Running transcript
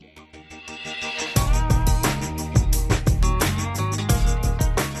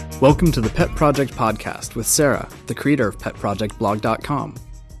Welcome to the Pet Project Podcast with Sarah, the creator of PetProjectBlog.com.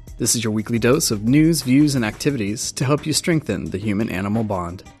 This is your weekly dose of news, views, and activities to help you strengthen the human-animal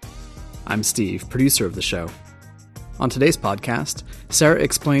bond. I'm Steve, producer of the show. On today's podcast, Sarah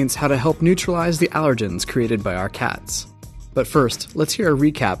explains how to help neutralize the allergens created by our cats. But first, let's hear a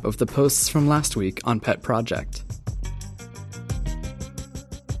recap of the posts from last week on Pet Project.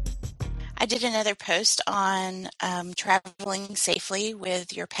 I did another post on traveling safely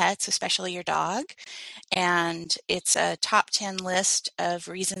with your pets, especially your dog. And it's a top 10 list of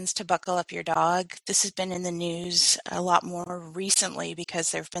reasons to buckle up your dog. This has been in the news a lot more recently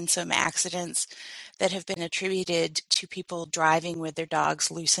because there have been some accidents that have been attributed to people driving with their dogs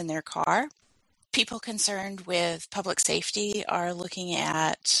loose in their car. People concerned with public safety are looking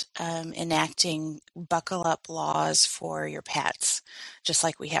at enacting buckle up laws for your pets, just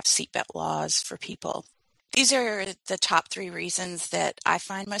like we have seatbelt laws for people. These are the top 3 reasons that I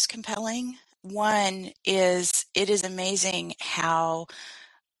find most compelling. One is it is amazing how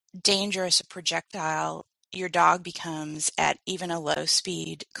dangerous a projectile your dog becomes at even a low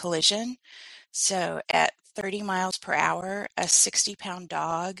speed collision. So at 30 miles per hour, a 60-pound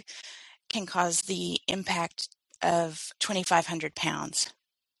dog can cause the impact of 2,500 pounds.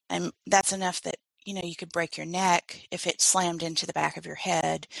 And that's enough that, you could break your neck if it slammed into the back of your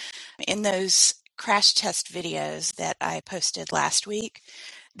head. In those crash test videos that I posted last week,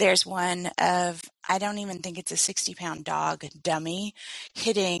 there's one of, I don't even think it's a 60-pound dog dummy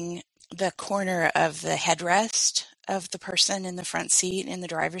hitting the corner of the headrest of the person in the front seat, in the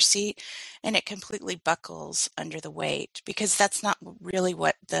driver's seat, and it completely buckles under the weight because that's not really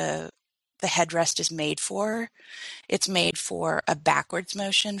what the headrest is made for. It's made for a backwards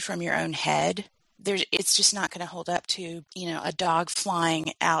motion from your own head. It's just not going to hold up to, a dog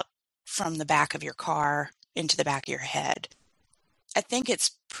flying out from the back of your car into the back of your head. I think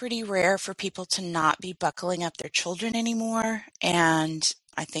it's pretty rare for people to not be buckling up their children anymore. And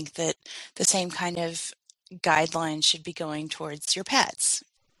I think that the same kind of guidelines should be going towards your pets.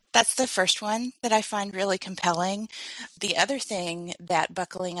 That's the first one that I find really compelling. The other thing that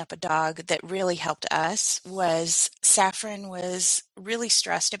buckling up a dog that really helped us was Saffron was really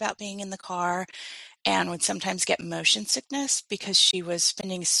stressed about being in the car and would sometimes get motion sickness because she was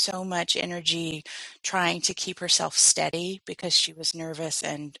spending so much energy trying to keep herself steady because she was nervous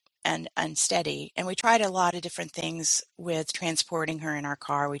and unsteady. And we tried a lot of different things with transporting her in our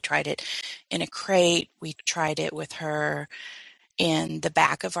car. We tried it in a crate. We tried it with her in the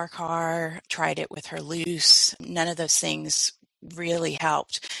back of our car, tried it with her loose. None of those things really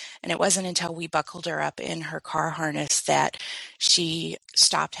helped. And it wasn't until we buckled her up in her car harness that she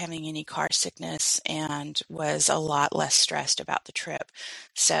stopped having any car sickness and was a lot less stressed about the trip.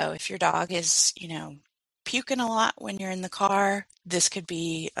 So if your dog is, puking a lot when you're in the car, this could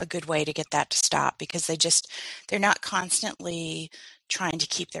be a good way to get that to stop because they're not constantly trying to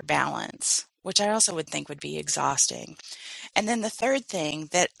keep their balance, which I also would think would be exhausting. And then the third thing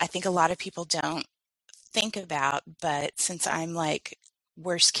that I think a lot of people don't think about, but since I'm like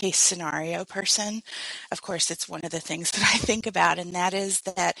worst case scenario person, of course, it's one of the things that I think about. And that is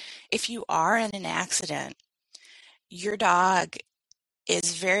that if you are in an accident, your dog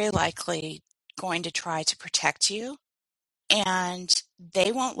is very likely going to try to protect you and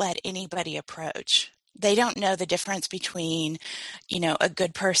they won't let anybody approach. They don't know the difference between, a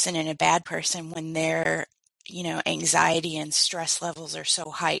good person and a bad person when their, anxiety and stress levels are so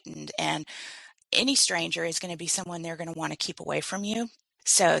heightened. And any stranger is going to be someone they're going to want to keep away from you.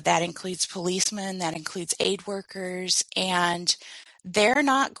 So that includes policemen, that includes aid workers, and they're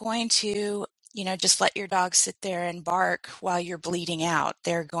not going to, just let your dog sit there and bark while you're bleeding out.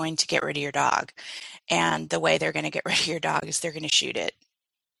 They're going to get rid of your dog. And the way they're going to get rid of your dog is they're going to shoot it.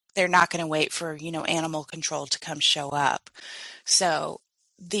 They're not going to wait for, animal control to come show up. So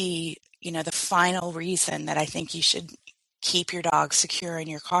the final reason that I think you should keep your dog secure in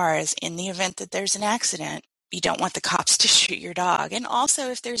your car is in the event that there's an accident, you don't want the cops to shoot your dog. And also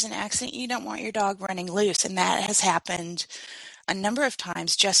if there's an accident, you don't want your dog running loose. And that has happened a number of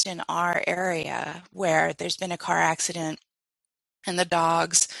times just in our area where there's been a car accident and the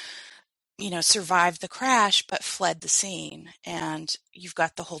dogs survived the crash but fled the scene. And you've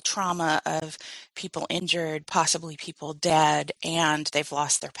got the whole trauma of people injured, possibly people dead, and they've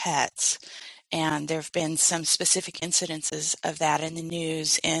lost their pets. And there have been some specific incidences of that in the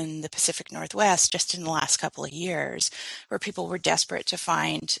news in the Pacific Northwest just in the last couple of years where people were desperate to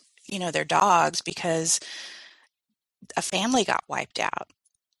find, their dogs because a family got wiped out.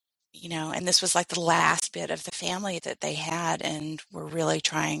 And this was like the last bit of the family that they had and were really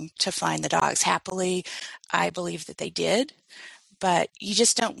trying to find the dogs. Happily, I believe that they did, but you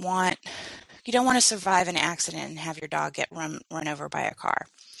don't want to survive an accident and have your dog get run over by a car.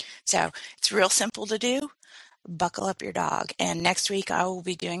 So it's real simple to do. Buckle up your dog. And next week I will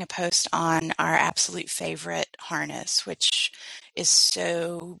be doing a post on our absolute favorite harness, which is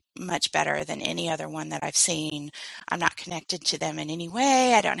so much better than any other one that I've seen. I'm not connected to them in any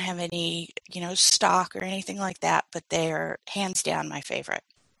way. I don't have any, stock or anything like that, but they're hands down my favorite.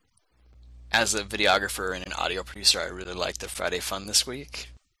 As a videographer and an audio producer, I really like the Friday Fun this week.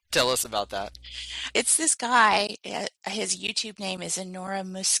 Tell us about that. It's this guy, his YouTube name is Anora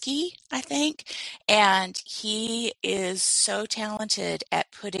Muskie, I think, and he is so talented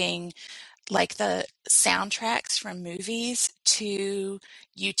at putting like the soundtracks from movies to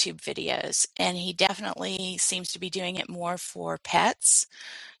YouTube videos, and he definitely seems to be doing it more for pets,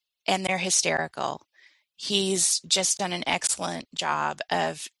 and they're hysterical. He's just done an excellent job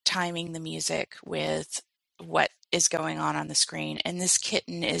of timing the music with what is going on the screen. And this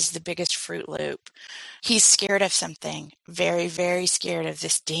kitten is the biggest Fruit Loop. He's scared of something, very, very scared of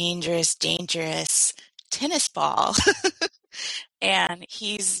this dangerous, dangerous tennis ball. And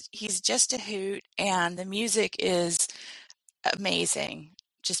he's just a hoot, and the music is amazing,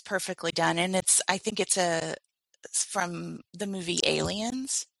 just perfectly done. And I think it's from the movie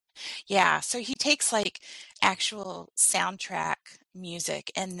Aliens. Yeah, so he takes like actual soundtrack music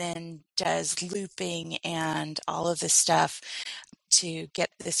and then does looping and all of this stuff to get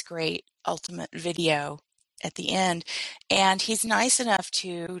this great ultimate video at the end. And he's nice enough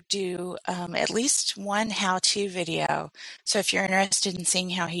to do at least one how-to video. So if you're interested in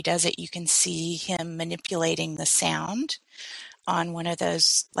seeing how he does it, you can see him manipulating the sound on one of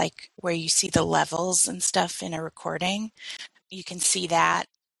those, like where you see the levels and stuff in a recording. You can see that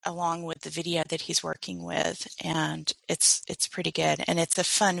along with the video that he's working with, and it's pretty good, and it's a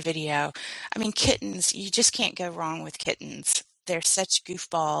fun video. I mean, kittens, you just can't go wrong with kittens. They're such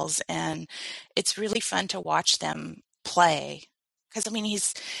goofballs, and it's really fun to watch them play, because I mean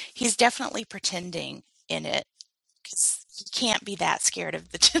he's definitely pretending in it, because he can't be that scared of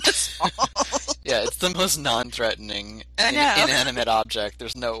the tennis ball. Yeah, it's the most non-threatening inanimate object.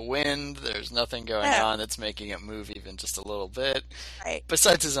 There's no wind, there's nothing going on that's making it move even just a little bit. Right.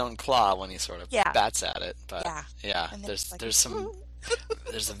 Besides his own claw when he sort of bats at it. But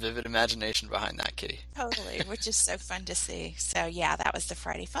there's a vivid imagination behind that kitty. Totally, which is so fun to see. So yeah, that was the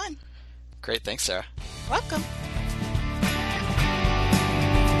Friday Fun. Great, thanks, Sarah. Welcome.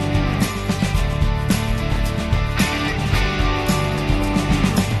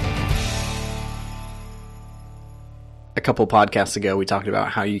 A couple podcasts ago, we talked about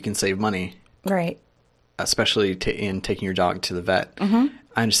how you can save money. Right. Especially in taking your dog to the vet. Mm-hmm.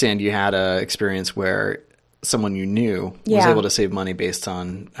 I understand you had an experience where someone you knew was able to save money based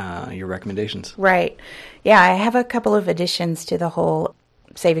on your recommendations. Right. Yeah, I have a couple of additions to the whole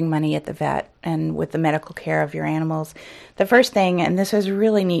saving money at the vet and with the medical care of your animals. The first thing, and this was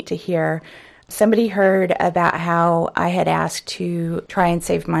really neat to hear, somebody heard about how I had asked to try and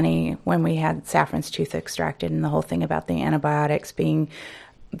save money when we had Saffron's tooth extracted, and the whole thing about the antibiotics being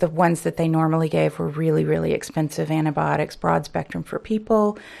the ones that they normally gave were really, really expensive antibiotics, broad spectrum for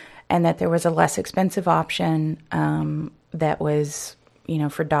people, and that there was a less expensive option that was,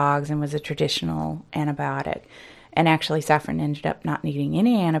 for dogs and was a traditional antibiotic. And actually, Saffron ended up not needing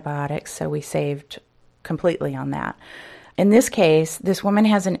any antibiotics, so we saved completely on that. In this case, this woman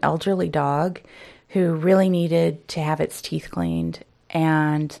has an elderly dog who really needed to have its teeth cleaned.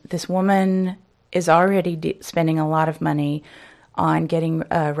 And this woman is already spending a lot of money on getting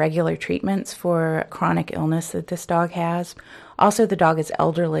regular treatments for chronic illness that this dog has. Also, the dog is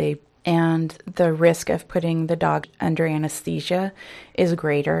elderly, and the risk of putting the dog under anesthesia is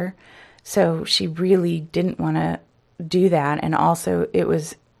greater. So she really didn't want to do that. And also, it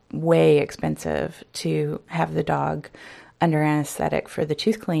was way expensive to have the dog under anesthetic for the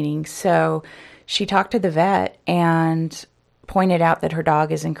tooth cleaning. So she talked to the vet and pointed out that her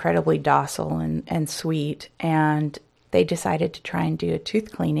dog is incredibly docile and sweet, and they decided to try and do a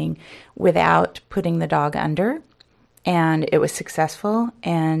tooth cleaning without putting the dog under, and it was successful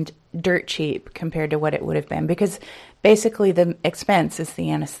and dirt cheap compared to what it would have been, because basically the expense is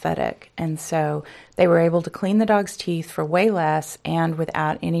the anesthetic. And so they were able to clean the dog's teeth for way less and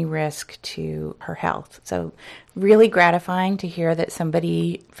without any risk to her health. So really gratifying to hear that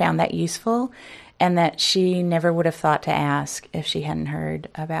somebody found that useful, and that she never would have thought to ask if she hadn't heard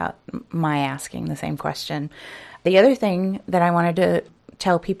about my asking the same question. The other thing that I wanted to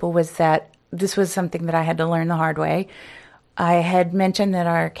tell people was that this was something that I had to learn the hard way. I had mentioned that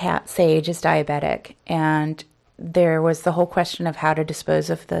our cat Sage is diabetic, and there was the whole question of how to dispose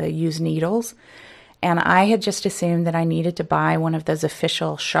of the used needles. And I had just assumed that I needed to buy one of those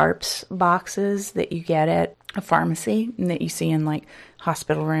official Sharps boxes that you get at a pharmacy and that you see in like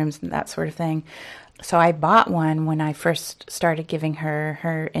hospital rooms and that sort of thing. So I bought one when I first started giving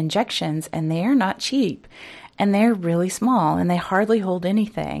her injections, and they are not cheap. And they're really small, and they hardly hold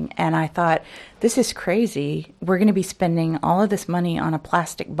anything. And I thought, this is crazy. We're going to be spending all of this money on a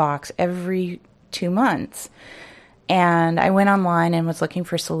plastic box every 2 months. And I went online and was looking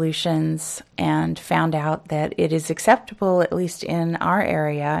for solutions and found out that it is acceptable, at least in our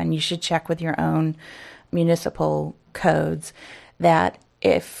area, and you should check with your own municipal codes, that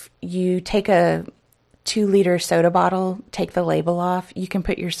if you take a 2-liter soda bottle, take the label off, you can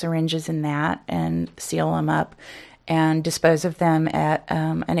put your syringes in that and seal them up and dispose of them at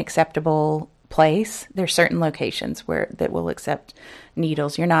an acceptable place. There are certain locations that will accept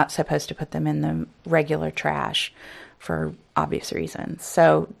needles. You're not supposed to put them in the regular trash for obvious reasons.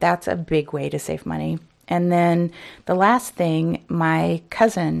 So that's a big way to save money. And then the last thing, my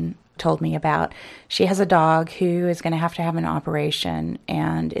cousin told me about, she has a dog who is going to have an operation,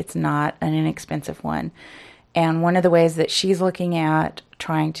 and it's not an inexpensive one. And one of the ways that she's looking at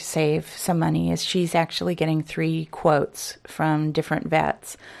trying to save some money is she's actually getting 3 quotes from different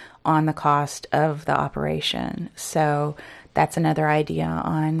vets on the cost of the operation. So that's another idea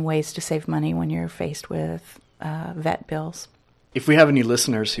on ways to save money when you're faced with vet bills. If we have any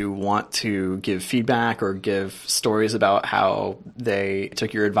listeners who want to give feedback or give stories about how they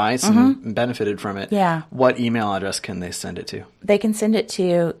took your advice and benefited from it, what email address can they send it to? They can send it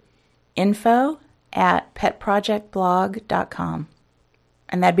to info@petprojectblog.com.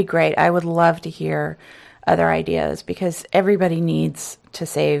 And that'd be great. I would love to hear other ideas, because everybody needs to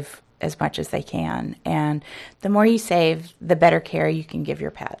save as much as they can. And the more you save, the better care you can give your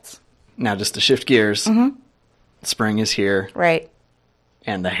pets. Now, just to shift gears, spring is here. Right.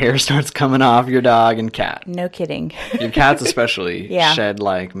 And the hair starts coming off your dog and cat. No kidding. Your cats especially shed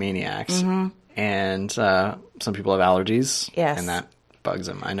like maniacs. And some people have allergies. Yes. And that bugs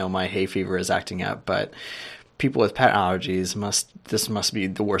them. I know my hay fever is acting up, but people with pet allergies this must be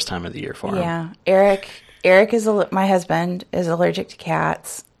the worst time of the year for them. Yeah. Eric is my husband is allergic to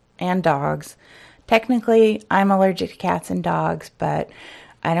cats and dogs. Technically, I'm allergic to cats and dogs, but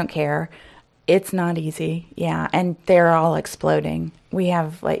I don't care. It's not easy. Yeah. And they're all exploding. We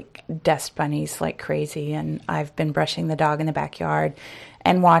have like dust bunnies like crazy, and I've been brushing the dog in the backyard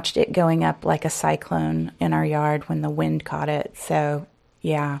and watched it going up like a cyclone in our yard when the wind caught it. So,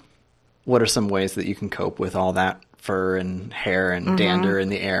 yeah. What are some ways that you can cope with all that fur and hair and dander in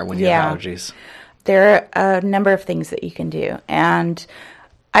the air when you have allergies? There are a number of things that you can do. And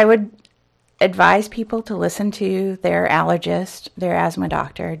I would advise people to listen to their allergist, their asthma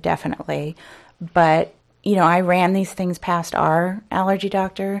doctor, definitely. But, I ran these things past our allergy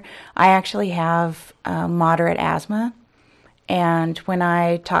doctor. I actually have moderate asthma. And when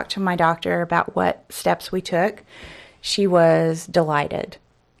I talked to my doctor about what steps we took, she was delighted.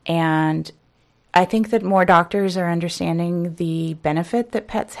 And I think that more doctors are understanding the benefit that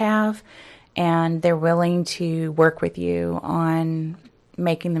pets have, and they're willing to work with you on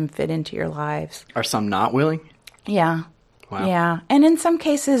making them fit into your lives. Are some not willing? Yeah. Wow. Yeah. And in some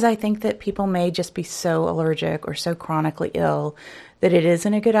cases, I think that people may just be so allergic or so chronically ill that it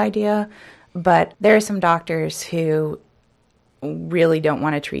isn't a good idea. But there are some doctors who really don't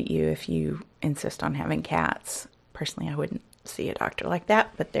want to treat you if you insist on having cats. Personally, I wouldn't see a doctor like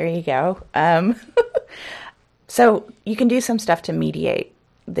that, but there you go. So you can do some stuff to mediate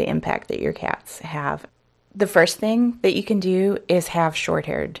the impact that your cats have. The first thing that you can do is have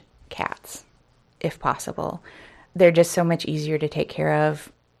short-haired cats, if possible. They're just so much easier to take care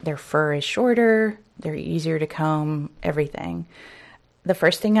of. Their fur is shorter. They're easier to comb, everything. The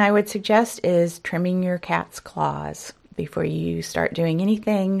first thing I would suggest is trimming your cat's claws before you start doing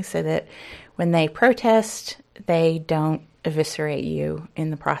anything, so that when they protest, they don't eviscerate you in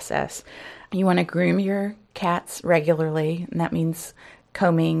the process. You want to groom your cats regularly, and that means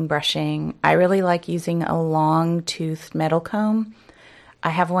combing, brushing. I really like using a long-toothed metal comb. I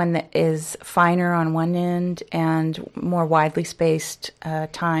have one that is finer on one end and more widely spaced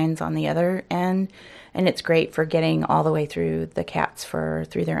tines on the other end, and it's great for getting all the way through the cat's fur,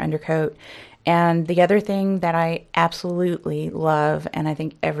 through their undercoat. And the other thing that I absolutely love, and I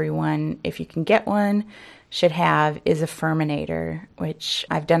think everyone, if you can get one, should have, is a Furminator, which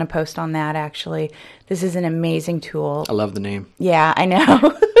I've done a post on that, actually. This is an amazing tool. I love the name. Yeah, I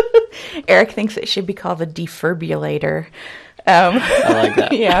know. Eric thinks it should be called a defibrillator. I like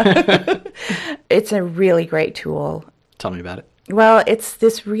that. Yeah. It's a really great tool. Tell me about it. Well, it's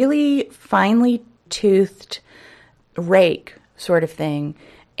this really finely toothed rake sort of thing.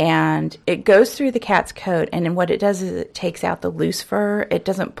 And it goes through the cat's coat, and then what it does is it takes out the loose fur. It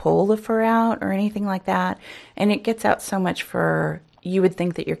doesn't pull the fur out or anything like that, and it gets out so much fur, you would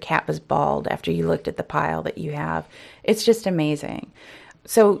think that your cat was bald after you looked at the pile that you have. It's just amazing.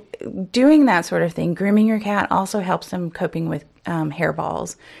 So doing that sort of thing, grooming your cat, also helps them coping with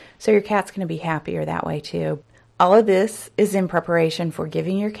hairballs. So your cat's going to be happier that way too. All of this is in preparation for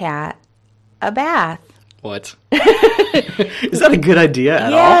giving your cat a bath. What? Is that a good idea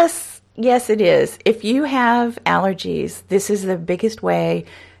at all? Yes, it is. If you have allergies, this is the biggest way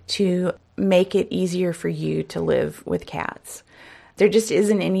to make it easier for you to live with cats. There just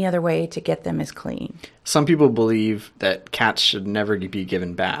isn't any other way to get them as clean. Some people believe that cats should never be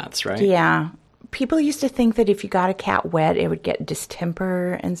given baths, right? Yeah. People used to think that if you got a cat wet, it would get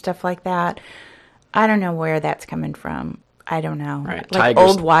distemper and stuff like that. I don't know where that's coming from. I don't know. Right. Like Tigers,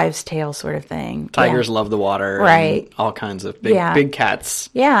 old wives' tale sort of thing. Tigers love the water. Right. And all kinds of big cats.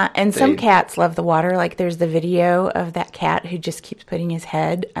 Yeah, and some cats love the water. Like there's the video of that cat who just keeps putting his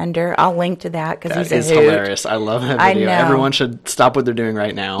head under. I'll link to that because he's a hoot. That is hilarious. I love that video. I know. Everyone should stop what they're doing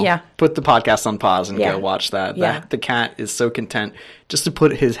right now. Yeah. Put the podcast on pause and go watch that. Yeah. The cat is so content just to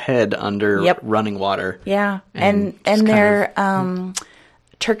put his head under running water. Yeah, and their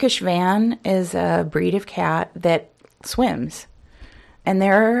Turkish van is a breed of cat that swims. And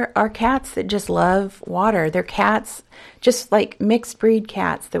there are cats that just love water. They're cats, just like mixed breed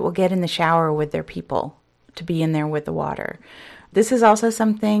cats that will get in the shower with their people to be in there with the water. This is also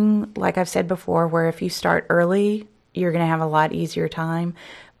something, like I've said before, where if you start early, you're going to have a lot easier time.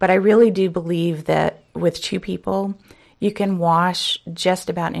 But I really do believe that with 2 people, you can wash just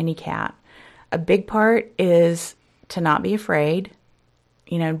about any cat. A big part is to not be afraid,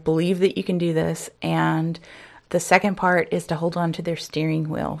 believe that you can do this, and the second part is to hold on to their steering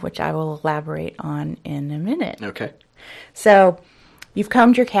wheel, which I will elaborate on in a minute. Okay. So you've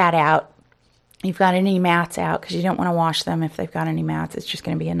combed your cat out. You've got any mats out because you don't want to wash them if they've got any mats. It's just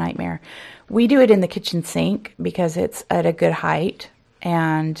going to be a nightmare. We do it in the kitchen sink because it's at a good height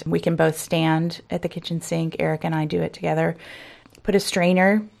and we can both stand at the kitchen sink. Eric and I do it together. Put a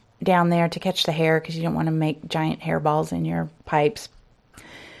strainer down there to catch the hair because you don't want to make giant hairballs in your pipes.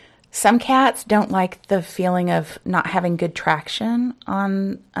 Some cats don't like the feeling of not having good traction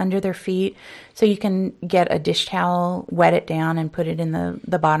under their feet, so you can get a dish towel, wet it down, and put it in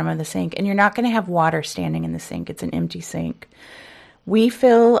the bottom of the sink. And you're not going to have water standing in the sink. It's an empty sink. We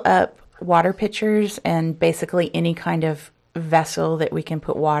fill up water pitchers and basically any kind of vessel that we can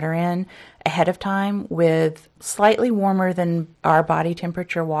put water in ahead of time with slightly warmer than our body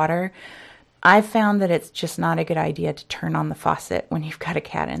temperature water. I've found that it's just not a good idea to turn on the faucet when you've got a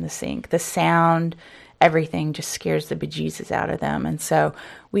cat in the sink. The sound, everything just scares the bejesus out of them. And so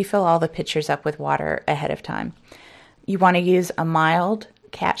we fill all the pitchers up with water ahead of time. You want to use a mild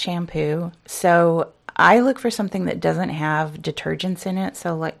cat shampoo. So I look for something that doesn't have detergents in it.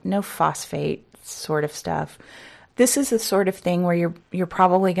 So like no phosphate sort of stuff. This is the sort of thing where you're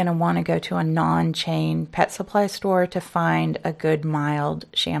probably going to want to go to a non-chain pet supply store to find a good mild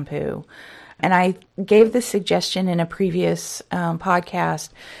shampoo. And I gave this suggestion in a previous podcast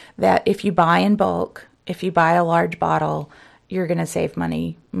that if you buy in bulk, if you buy a large bottle, you're going to save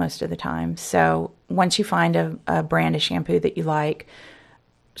money most of the time. So once you find a brand of shampoo that you like,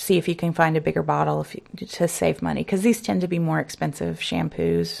 see if you can find a bigger bottle to save money, because these tend to be more expensive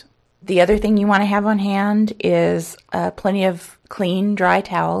shampoos. The other thing you want to have on hand is plenty of clean, dry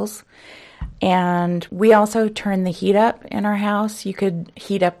towels. And we also turn the heat up in our house. You could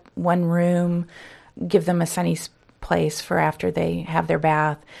heat up one room, give them a sunny place for after they have their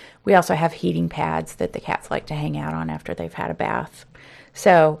bath. We also have heating pads that the cats like to hang out on after they've had a bath.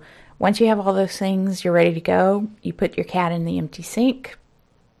 So once you have all those things, you're ready to go. You put your cat in the empty sink.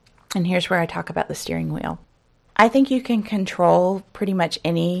 And here's where I talk about the steering wheel. I think you can control pretty much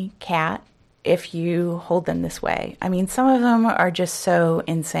any cat if you hold them this way. I mean, some of them are just so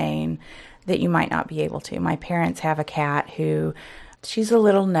insane that you might not be able to. My parents have a cat who, she's a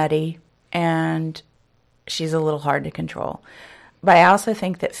little nutty and she's a little hard to control. But I also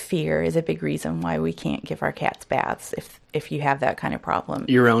think that fear is a big reason why we can't give our cats baths if you have that kind of problem.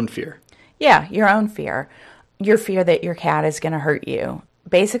 Your own fear. Yeah, your own fear. Your fear that your cat is going to hurt you.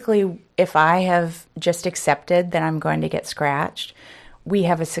 Basically, if I have just accepted that I'm going to get scratched, we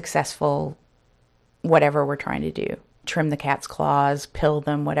have a successful whatever we're trying to do. Trim the cat's claws, pill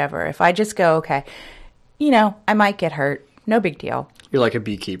them, whatever. If I just go, okay, I might get hurt. No big deal. You're like a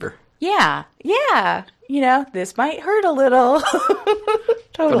beekeeper. Yeah. This might hurt a little. Totally.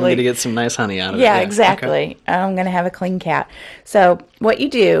 But I'm going to get some nice honey out of it. Yeah, exactly. Okay. I'm going to have a clean cat. So what you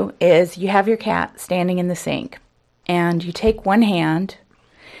do is you have your cat standing in the sink, and you take one hand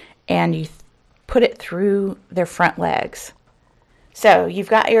and you put it through their front legs. So you've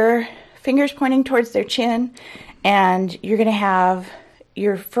got your fingers pointing towards their chin, and you're going to have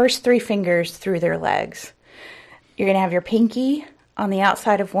your first 3 fingers through their legs. You're going to have your pinky on the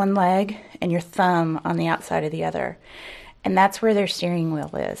outside of one leg and your thumb on the outside of the other. And that's where their steering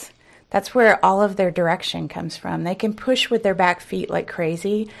wheel is. That's where all of their direction comes from. They can push with their back feet like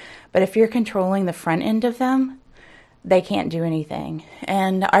crazy, but if you're controlling the front end of them, they can't do anything.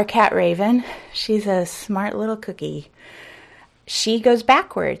 And our cat Raven, she's a smart little cookie. She goes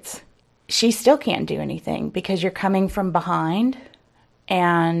backwards. She still can't do anything because you're coming from behind,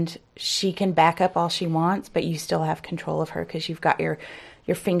 and she can back up all she wants, but you still have control of her because you've got your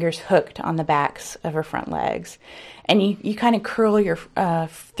fingers hooked on the backs of her front legs. And you kind of curl your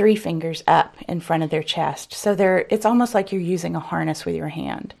 3 fingers up in front of their chest. So it's almost like you're using a harness with your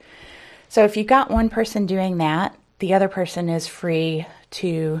hand. So if you've got one person doing that, the other person is free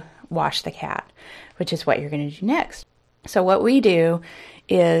to wash the cat, which is what you're going to do next. So what we do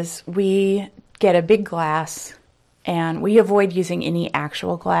is we get a big glass, and we avoid using any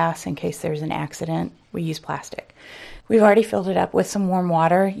actual glass in case there's an accident. We use plastic. We've already filled it up with some warm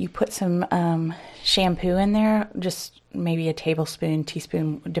water. You put some shampoo in there, just maybe a tablespoon,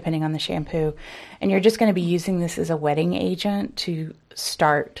 teaspoon, depending on the shampoo. And you're just going to be using this as a wetting agent to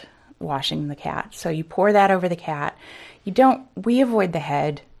start washing the cat. So you pour that over the cat. We avoid the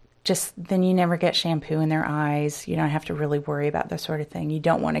head. Just then you never get shampoo in their eyes. You don't have to really worry about that sort of thing. You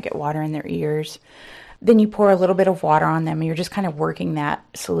don't want to get water in their ears. Then you pour a little bit of water on them, and you're just kind of working that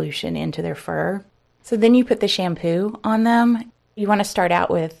solution into their fur. So then you put the shampoo on them. You want to start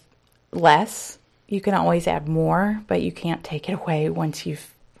out with less. You can always add more, but you can't take it away once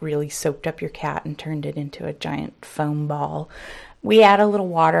you've really soaked up your cat and turned it into a giant foam ball. We add a little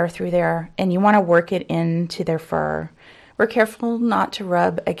water through there, and you want to work it into their fur. We're careful not to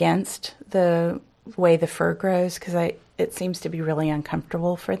rub against the way the fur grows because it seems to be really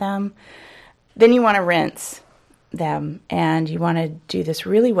uncomfortable for them. Then you want to rinse them, and you want to do this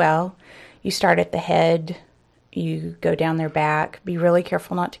really well. You start at the head, you go down their back, be really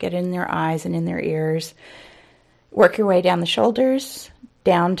careful not to get in their eyes and in their ears. Work your way down the shoulders,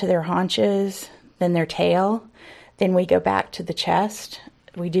 down to their haunches, then their tail. Then we go back to the chest.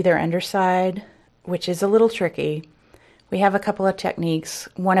 We do their underside, which is a little tricky. We have a couple of techniques.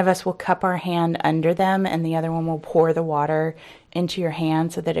 One of us will cup our hand under them, and the other one will pour the water into your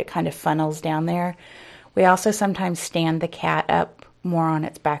hand so that it kind of funnels down there. We also sometimes stand the cat up more on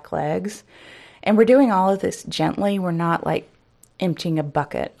its back legs. And we're doing all of this gently. We're not like emptying a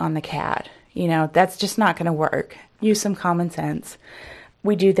bucket on the cat. That's just not going to work. Use some common sense.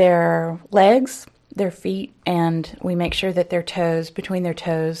 We do their legs, their feet, and we make sure that their toes, between their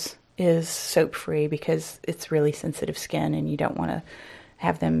toes, is soap-free because it's really sensitive skin and you don't want to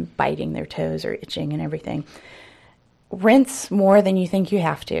have them biting their toes or itching and everything. Rinse more than you think you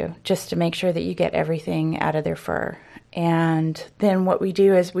have to, just to make sure that you get everything out of their fur. And then what we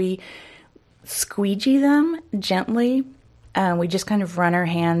do is we squeegee them gently. We just kind of run our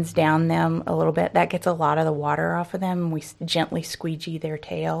hands down them a little bit. That gets a lot of the water off of them. We gently squeegee their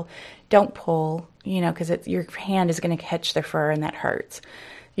tail. Don't pull, because your hand is going to catch their fur and that hurts.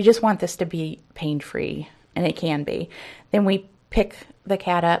 You just want this to be pain-free, and it can be. Then we pick the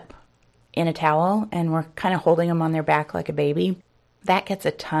cat up in a towel, and we're kind of holding them on their back like a baby. That gets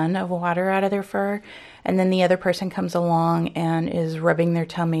a ton of water out of their fur. And then the other person comes along and is rubbing their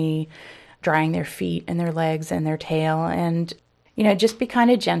tummy, drying their feet and their legs and their tail. And, just be kind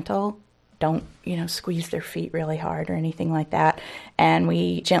of gentle. Don't, squeeze their feet really hard or anything like that. And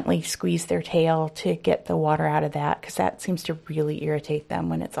we gently squeeze their tail to get the water out of that because that seems to really irritate them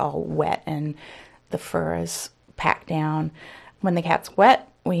when it's all wet and the fur is packed down. When the cat's wet,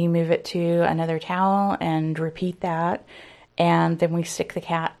 we move it to another towel and repeat that. And then we stick the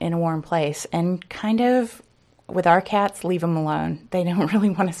cat in a warm place and kind of, with our cats, leave them alone. They don't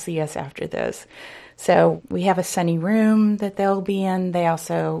really want to see us after this. So we have a sunny room that they'll be in. They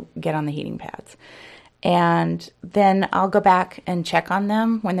also get on the heating pads. And then I'll go back and check on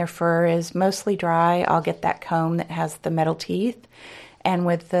them when their fur is mostly dry. I'll get that comb that has the metal teeth. And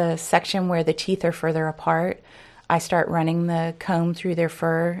with the section where the teeth are further apart, I start running the comb through their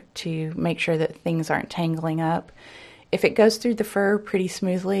fur to make sure that things aren't tangling up. If it goes through the fur pretty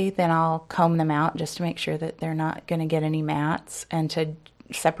smoothly, then I'll comb them out just to make sure that they're not going to get any mats and to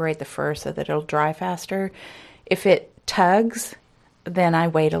separate the fur so that it'll dry faster. If it tugs, then I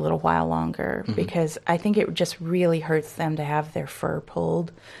wait a little while longer because I think it just really hurts them to have their fur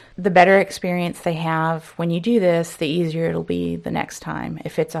pulled. The better experience they have when you do this, the easier it'll be the next time.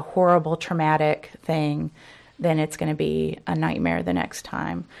 If it's a horrible, traumatic thing, then it's going to be a nightmare the next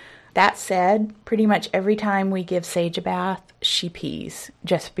time. That said, pretty much every time we give Sage a bath, she pees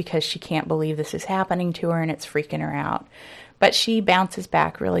just because she can't believe this is happening to her and it's freaking her out. But she bounces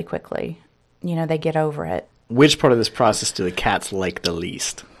back really quickly. You know, they get over it. Which part of this process do the cats like the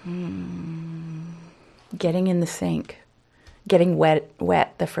least? Getting in the sink, getting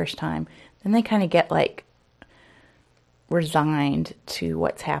wet the first time. Then they kind of get like resigned to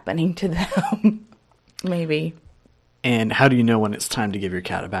what's happening to them, maybe. And how do you know when it's time to give your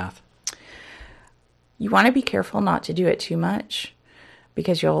cat a bath? You want to be careful not to do it too much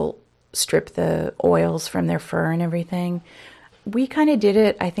because you'll strip the oils from their fur and everything. We kind of did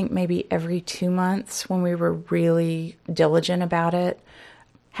it, I think, maybe every 2 months when we were really diligent about it.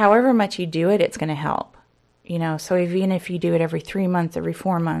 However much you do it, it's going to help. You know, so even if you do it every 3 months, every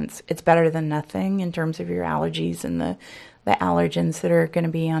 4 months, it's better than nothing in terms of your allergies and the allergens that are going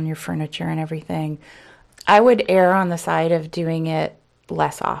to be on your furniture and everything. I would err on the side of doing it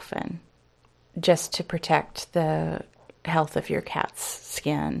less often, just to protect the health of your cat's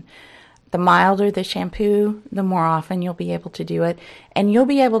skin. The milder the shampoo, the more often you'll be able to do it. And you'll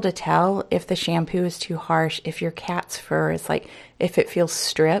be able to tell if the shampoo is too harsh, if your cat's fur is like, if it feels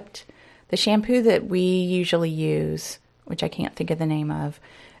stripped. The shampoo that we usually use, which I can't think of the name of,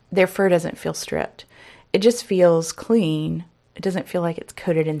 their fur doesn't feel stripped. It just feels clean. It doesn't feel like it's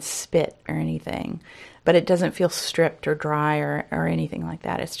coated in spit or anything. But it doesn't feel stripped or dry or anything like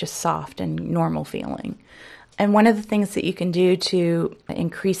that. It's just soft and normal feeling. And one of the things that you can do to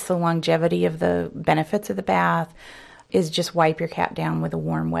increase the longevity of the benefits of the bath is just wipe your cat down with a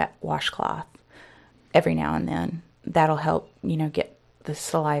warm, wet washcloth every now and then. That'll help, you know, get the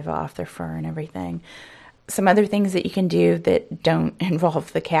saliva off their fur and everything. Some other things that you can do that don't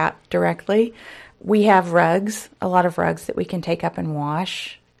involve the cat directly. We have rugs, a lot of rugs that we can take up and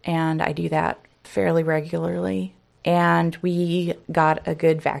wash, and I do that fairly regularly. And we got a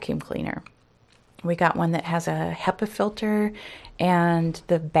good vacuum cleaner. We got one that has a HEPA filter, and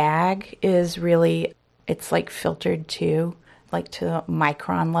the bag is really, it's like filtered too, like to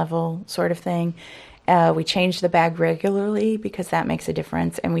micron level sort of thing. We change the bag regularly because that makes a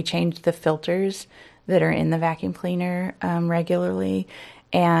difference, and we change the filters that are in the vacuum cleaner regularly.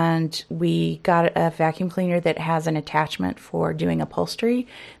 And we got a vacuum cleaner that has an attachment for doing upholstery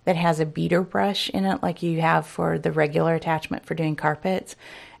that has a beater brush in it like you have for the regular attachment for doing carpets.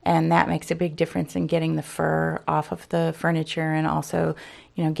 And that makes a big difference in getting the fur off of the furniture and also,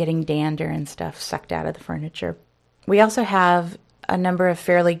 you know, getting dander and stuff sucked out of the furniture. We also have a number of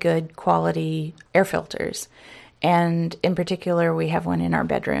fairly good quality air filters. And in particular, we have one in our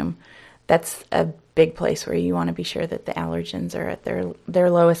bedroom. That's a big place where you want to be sure that the allergens are at their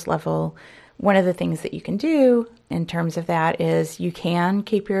lowest level. One of the things that you can do in terms of that is you can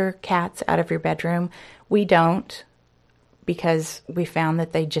keep your cats out of your bedroom. We don't, because we found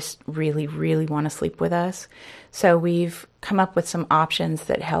that they just really, really want to sleep with us. So we've come up with some options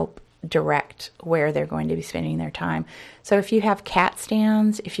that help direct where they're going to be spending their time. So if you have cat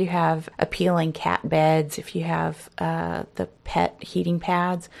stands, if you have appealing cat beds, if you have the pet heating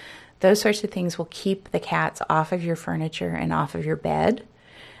pads, those sorts of things will keep the cats off of your furniture and off of your bed.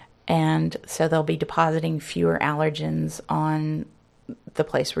 And so they'll be depositing fewer allergens on the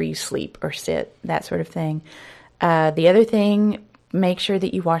place where you sleep or sit, that sort of thing. The other thing, make sure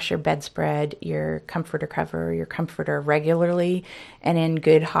that you wash your bedspread, your comforter cover, your comforter regularly and in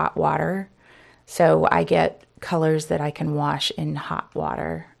good hot water. So I get colors that I can wash in hot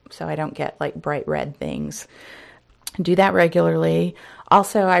water so I don't get like bright red things. Do that regularly.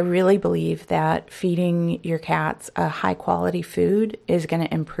 Also, I really believe that feeding your cats a high quality food is going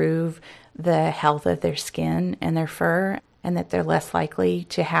to improve the health of their skin and their fur, and that they're less likely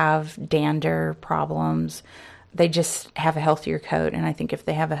to have dander problems. They just have a healthier coat, and I think if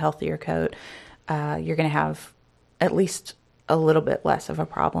they have a healthier coat, you're going to have at least a little bit less of a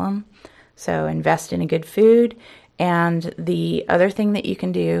problem. So invest in a good food. And the other thing that you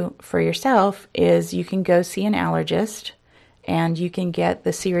can do for yourself is you can go see an allergist, and you can get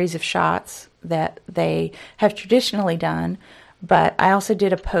the series of shots that they have traditionally done. But I also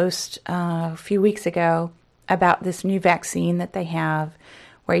did a post a few weeks ago about this new vaccine that they have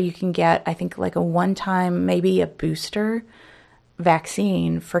where you can get, I think, like a one-time, maybe a booster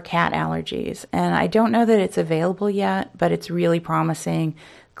vaccine for cat allergies. And I don't know that it's available yet, but it's really promising.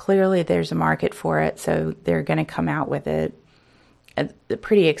 Clearly there's a market for it, so they're going to come out with it. A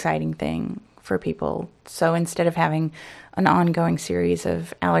pretty exciting thing for people. So instead of having an ongoing series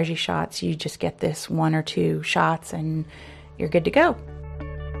of allergy shots, you just get this 1 or 2 shots and you're good to go.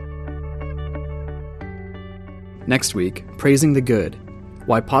 Next week, praising the good.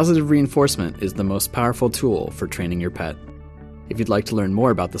 Why positive reinforcement is the most powerful tool for training your pet. If you'd like to learn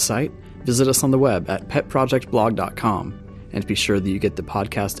more about the site, visit us on the web at petprojectblog.com. And to be sure that you get the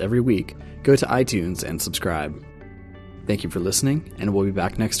podcast every week, go to iTunes and subscribe. Thank you for listening, and we'll be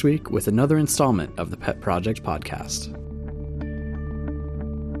back next week with another installment of the Pet Project Podcast.